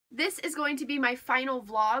This is going to be my final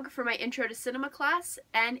vlog for my Intro to Cinema class,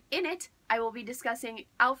 and in it I will be discussing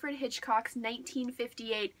Alfred Hitchcock's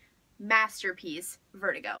 1958 masterpiece,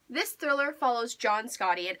 Vertigo. This thriller follows John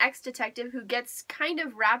Scotti, an ex-detective who gets kind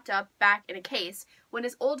of wrapped up back in a case when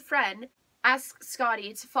his old friend asks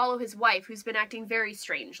Scotti to follow his wife, who's been acting very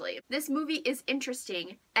strangely. This movie is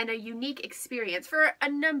interesting and a unique experience for a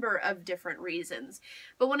number of different reasons,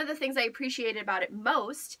 but one of the things I appreciated about it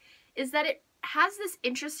most is that it has this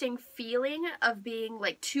interesting feeling of being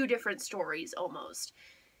like two different stories almost.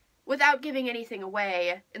 Without giving anything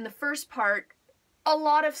away, in the first part, a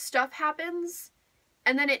lot of stuff happens,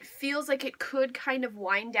 and then it feels like it could kind of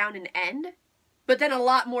wind down and end, but then a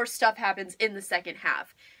lot more stuff happens in the second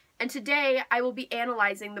half. And today I will be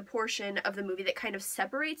analyzing the portion of the movie that kind of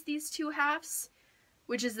separates these two halves,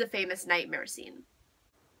 which is the famous nightmare scene.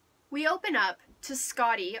 We open up to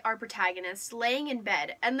Scotti, our protagonist, laying in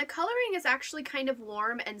bed, and the coloring is actually kind of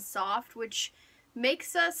warm and soft, which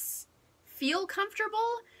makes us feel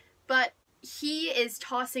comfortable, but he is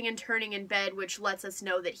tossing and turning in bed, which lets us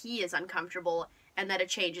know that he is uncomfortable and that a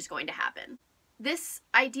change is going to happen. This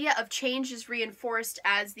idea of change is reinforced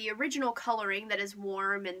as the original coloring that is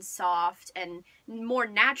warm and soft and more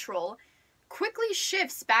natural quickly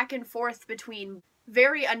shifts back and forth between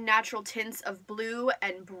very unnatural tints of blue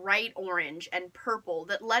and bright orange and purple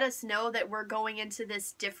that let us know that we're going into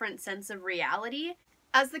this different sense of reality.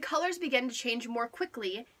 As the colors begin to change more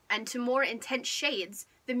quickly and to more intense shades,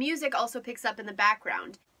 the music also picks up in the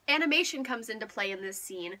background. Animation comes into play in this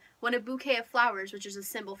scene when a bouquet of flowers, which is a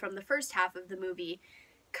symbol from the first half of the movie,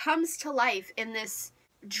 comes to life in this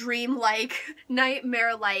dreamlike,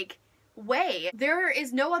 nightmare-like way. There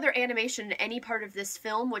is no other animation in any part of this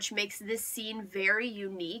film, which makes this scene very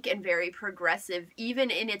unique and very progressive,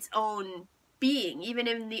 even in its own being. Even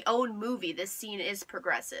in the own movie, this scene is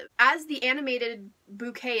progressive. As the animated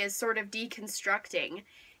bouquet is sort of deconstructing,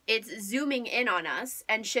 it's zooming in on us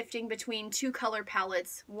and shifting between two color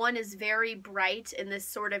palettes. One is very bright in this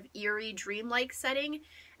sort of eerie, dreamlike setting,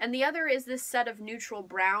 and the other is this set of neutral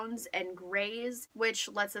browns and grays, which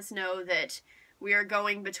lets us know that we are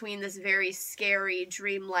going between this very scary,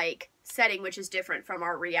 dreamlike setting, which is different from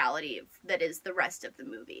our reality that is the rest of the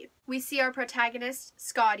movie. We see our protagonist,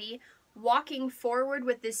 Scotti, walking forward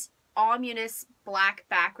with this ominous black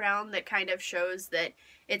background that kind of shows that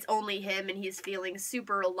it's only him and he's feeling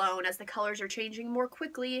super alone. As the colors are changing more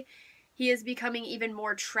quickly, he is becoming even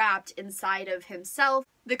more trapped inside of himself.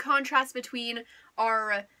 The contrast between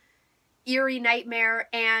our eerie nightmare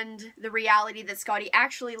and the reality that Scotti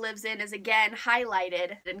actually lives in is again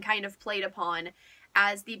highlighted and kind of played upon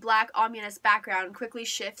as the black ominous background quickly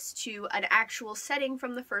shifts to an actual setting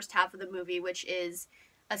from the first half of the movie, which is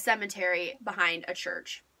a cemetery behind a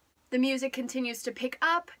church. The music continues to pick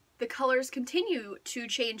up, the colors continue to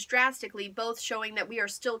change drastically, both showing that we are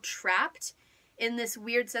still trapped in this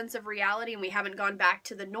weird sense of reality and we haven't gone back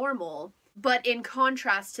to the normal. But in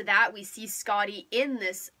contrast to that, we see Scotti in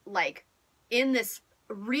this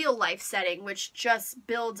real life setting, which just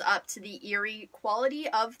builds up to the eerie quality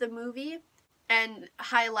of the movie and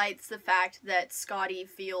highlights the fact that Scotti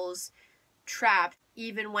feels trapped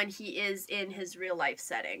even when he is in his real life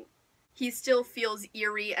setting. He still feels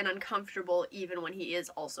eerie and uncomfortable even when he is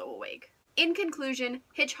also awake. In conclusion,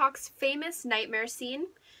 Hitchcock's famous nightmare scene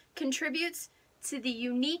contributes to the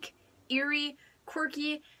unique, eerie,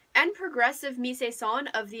 quirky, and progressive mise-en-scène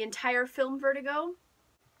of the entire film Vertigo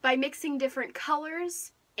by mixing different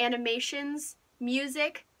colors, animations,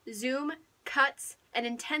 music, zoom, cuts, and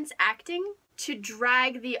intense acting to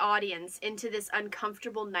drag the audience into this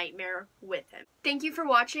uncomfortable nightmare with him. Thank you for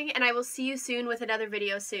watching, and I will see you soon with another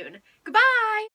video soon. Goodbye!